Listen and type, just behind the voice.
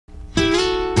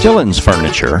Dillon's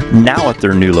Furniture, now at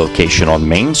their new location on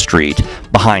Main Street,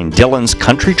 behind Dillon's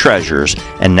Country Treasures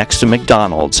and next to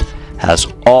McDonald's,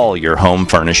 has all your home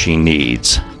furnishing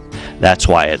needs. That's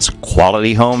why it's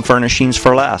quality home furnishings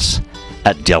for less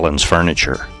at Dillon's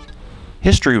Furniture.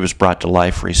 History was brought to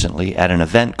life recently at an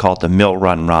event called the Mill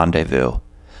Run Rendezvous.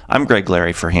 I'm Greg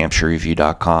Larry for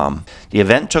HampshireReview.com. The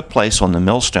event took place on the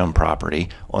Millstone property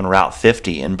on Route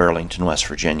 50 in Burlington, West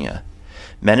Virginia.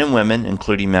 Men and women,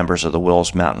 including members of the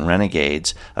Wills Mountain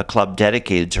Renegades, a club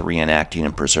dedicated to reenacting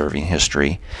and preserving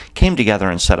history, came together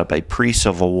and set up a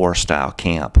pre-Civil War style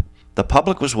camp. The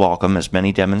public was welcome as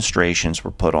many demonstrations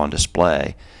were put on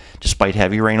display. Despite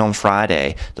heavy rain on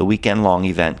Friday, the weekend-long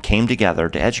event came together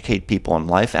to educate people on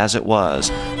life as it was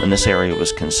when this area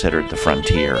was considered the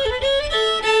frontier.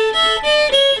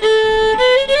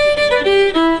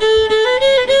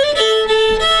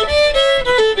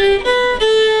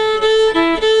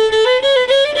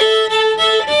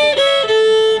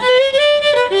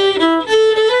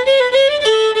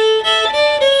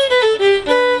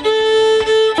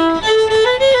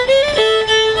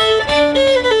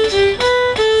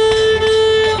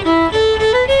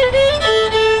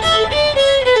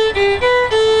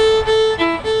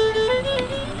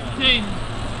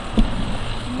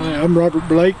 I'm Robert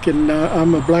Blake, and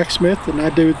I'm a blacksmith, and I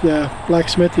do the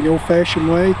blacksmithing the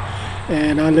old-fashioned way,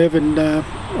 and I live in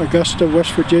Augusta,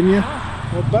 West Virginia.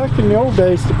 Well, back in the old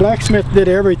days, the blacksmith did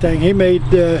everything. He made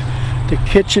the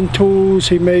kitchen tools,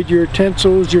 he made your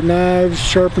utensils, your knives,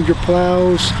 sharpened your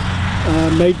plows,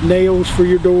 made nails for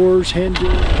your doors, hinges.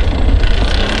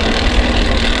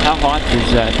 How hot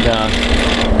does that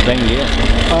thing get?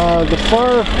 The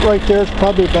fire right there is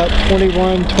probably about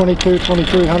 21, 22,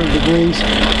 2300 degrees.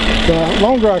 The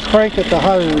longer I crank it, the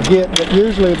hotter it will get, but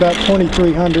usually about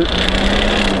 2300.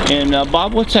 And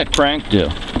Bob, what's that crank do?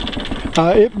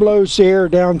 It blows the air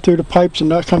down through the pipes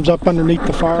and that comes up underneath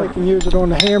the fire. I can use it on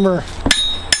the hammer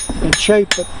and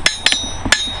shape it.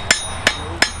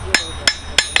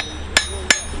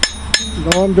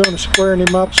 And all I'm doing is squaring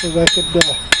him up so that I could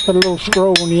put a little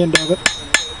scroll on the end of it.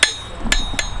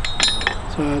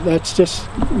 So that's just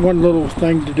one little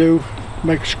thing to do,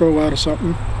 make a scroll out of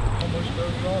something.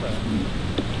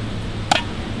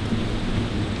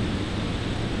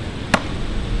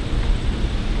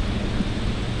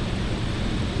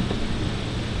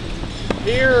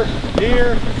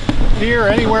 Here,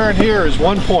 anywhere in here is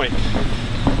 1 point.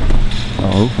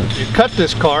 Oh. You cut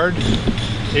this card,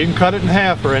 you can cut it in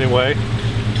half or anyway,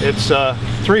 it's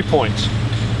 3 points.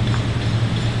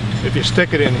 If you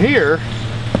stick it in here,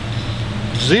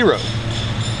 0.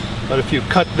 But if you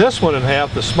cut this one in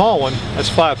half, the small one, that's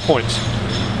 5 points.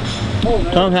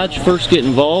 Tom, how'd you first get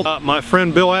involved? My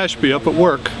friend Bill Ashby up at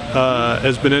work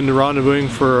has been into rendezvousing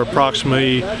for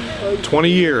approximately 20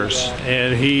 years,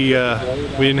 and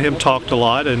we and him talked a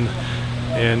lot,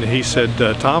 and he said,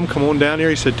 Tom, come on down here.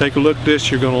 He said, take a look at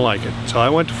this, you're going to like it. So I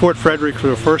went to Fort Frederick for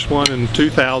the first one in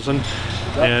 2000,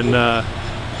 and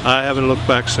I haven't looked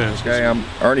back since. Okay, I'm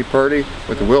Ernie Purdy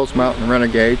with the Wills Mountain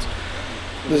Renegades.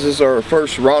 This is our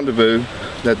first rendezvous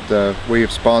that we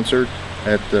have sponsored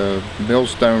at the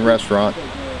Millstone restaurant.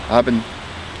 I've been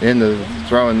into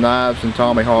throwing knives and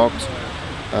tomahawks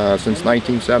since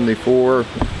 1974.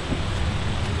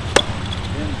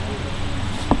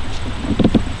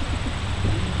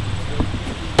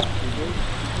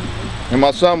 And my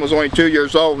son was only 2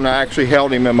 years old, and I actually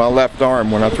held him in my left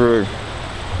arm when I threw,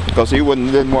 because he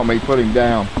didn't want me to put him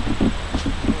down.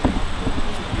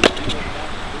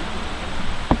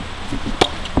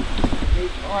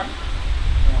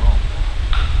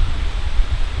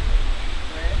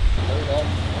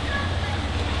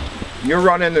 You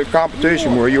run into a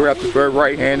competition where you have to throw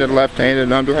right-handed,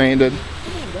 left-handed, underhanded,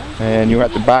 and you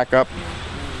have to back up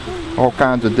all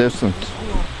kinds of distance.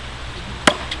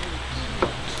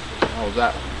 How was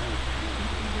that?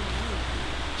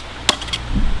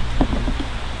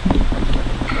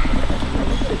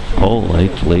 Holy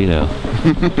Toledo.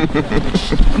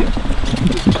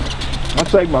 I'll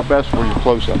save my best for your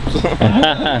close-ups.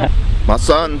 My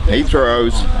son, he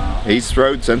throws. He's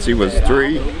thrown since he was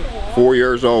 3-4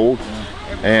 years old,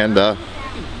 and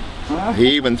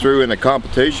he even threw in a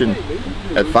competition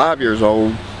at 5 years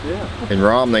old in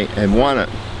Romney and won it.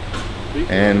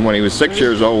 And when he was 6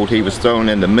 years old, he was thrown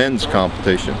in the men's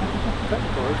competition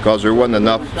because there wasn't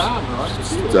enough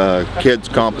kids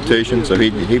competition, so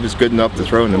he was good enough to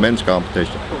throw in the men's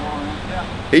competition.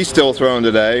 He's still throwing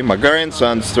today. My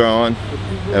grandson's throwing,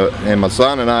 and my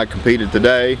son and I competed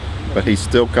today, but he's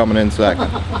still coming in second.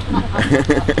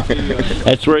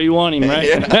 That's where you want him, right?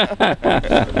 Yeah.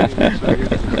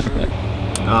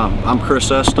 I'm Chris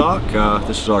Estock.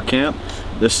 This is our camp.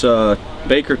 This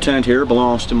Baker tent here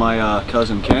belongs to my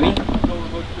cousin Kenny.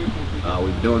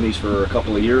 We've been doing these for a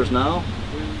couple of years now.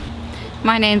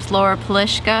 My name's Laura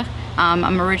Polishka.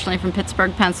 I'm originally from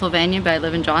Pittsburgh, Pennsylvania, but I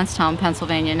live in Johnstown,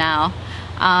 Pennsylvania now.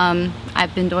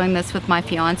 I've been doing this with my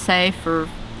fiance for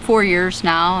 4 years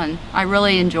now, and I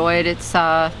really enjoy it. It's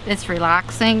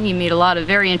relaxing. You meet a lot of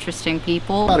very interesting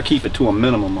people. Try to keep it to a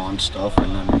minimum on stuff,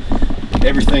 and then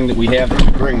everything that we have that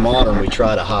we bring modern, we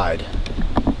try to hide,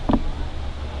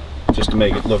 just to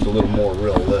make it look a little more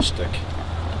realistic.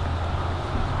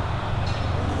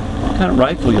 What kind of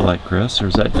rifle you like, Chris, or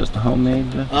is that just a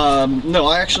homemade? No,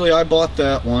 I bought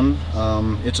that one.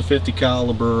 It's a 50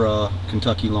 caliber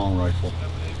Kentucky long rifle.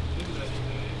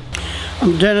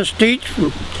 I'm Dennis Dietz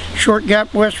from Short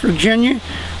Gap, West Virginia.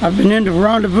 I've been into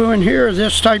rendezvousing here,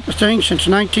 this type of thing, since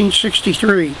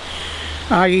 1963.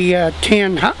 I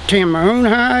tan my own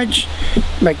hides,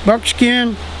 make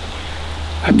buckskin.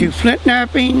 I do flint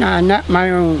napping. I nap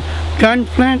my own gun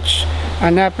flints.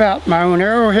 I nap out my own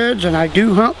arrowheads, and I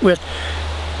do hunt with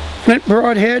flint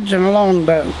broadheads and a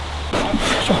longbow.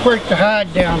 So break the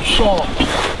hide down soft.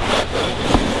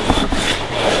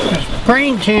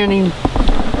 Brain tanning,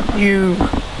 you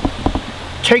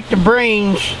take the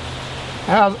brains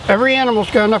out. Every animal's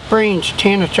got enough brains to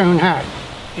tan its own hide.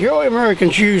 The early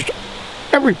Americans used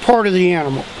every part of the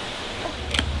animal.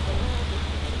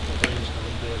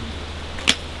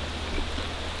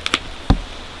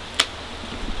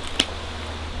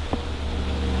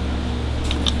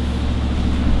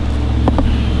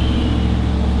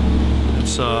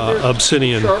 It's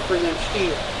obsidian. Sharper than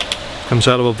steel. Comes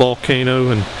out of a volcano,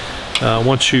 and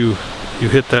once you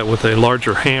hit that with a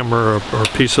larger hammer or a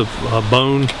piece of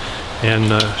bone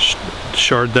and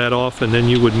shard that off, and then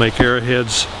you would make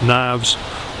arrowheads, knives,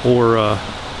 or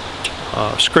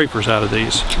scrapers out of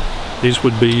these. These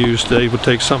would be used, they would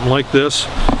take something like this,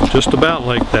 just about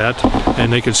like that,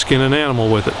 and they could skin an animal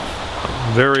with it.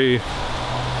 Very,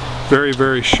 very,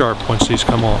 very sharp once these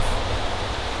come off.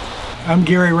 I'm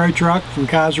Gary Roachrock from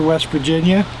Kaiser, West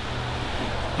Virginia.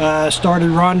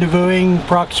 Started rendezvousing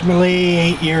approximately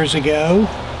 8 years ago.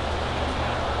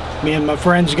 Me and my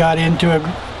friends got into a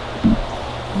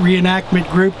reenactment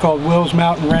group called Will's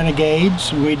Mountain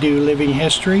Renegades. We do living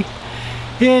history.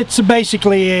 It's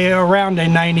basically around a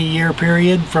 90-year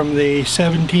period from the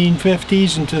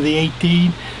 1750s into the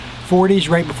 1840s,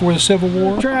 right before the Civil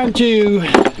War. We're trying to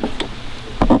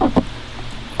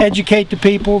educate the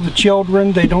people, the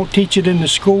children. They don't teach it in the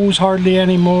schools hardly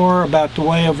anymore about the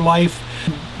way of life.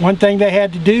 One thing they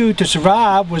had to do to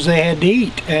survive was they had to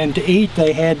eat, and to eat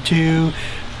they had to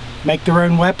make their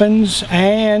own weapons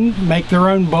and make their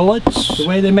own bullets. The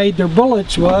way they made their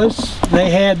bullets was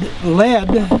they had lead,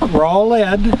 raw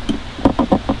lead,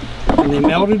 and they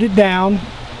melted it down,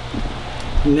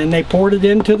 and then they poured it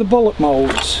into the bullet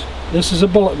molds. This is a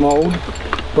bullet mold,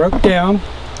 broke down,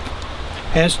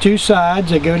 has two sides,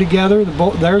 they go together.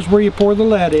 There's where you pour the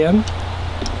lead in.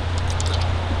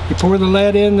 You pour the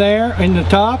lead in there, in the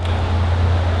top,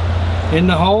 in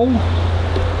the hole,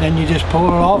 and you just pull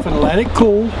it off and let it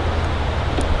cool.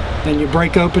 Then you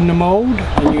break open the mold,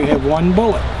 and you have one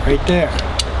bullet right there.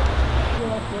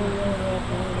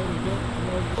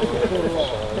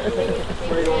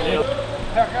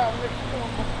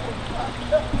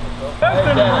 That's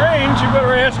in the range, you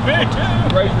better ask me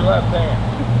too. Raise your left hand.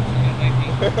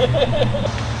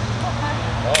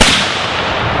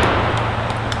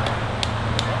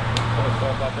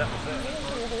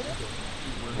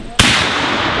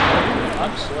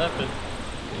 I'm slipping.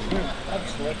 I'm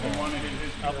slipping.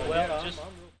 Well, just